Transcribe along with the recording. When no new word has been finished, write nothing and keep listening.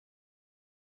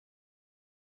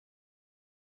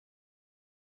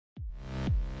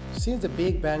Since the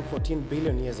Big Bang 14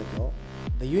 billion years ago,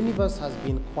 the universe has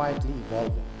been quietly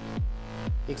evolving.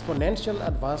 Exponential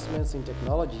advancements in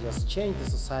technology has changed the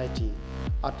society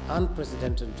at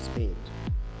unprecedented speed.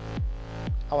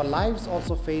 Our lives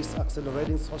also face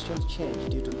accelerating social change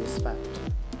due to this fact.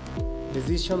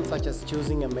 Decisions such as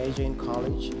choosing a major in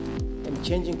college and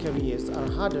changing careers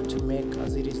are harder to make,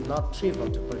 as it is not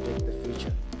trivial to predict the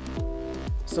future.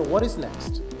 So what is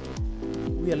next?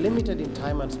 We are limited in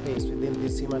time and space within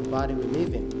this human body we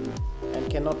live in and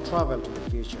cannot travel to the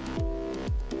future.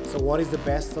 So what is the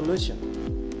best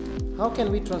solution? How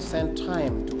can we transcend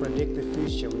time to predict the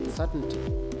future with certainty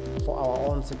for our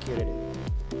own security?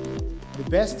 The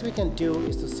best we can do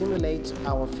is to simulate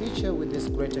our future with this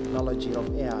great technology of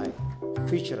AI,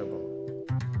 Futurable.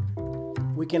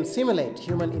 We can simulate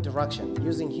human interaction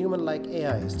using human-like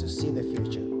AIs to see the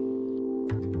future.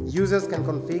 Users can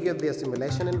configure their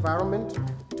simulation environment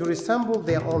to resemble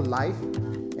their own life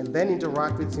and then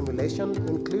interact with simulation,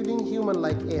 including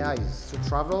human-like AIs, to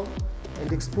travel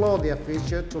and explore their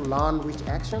future to learn which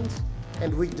actions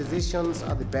and which decisions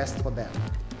are the best for them.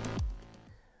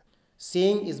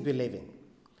 Seeing is believing.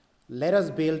 Let us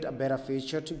build a better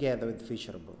future together with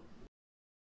Futurable.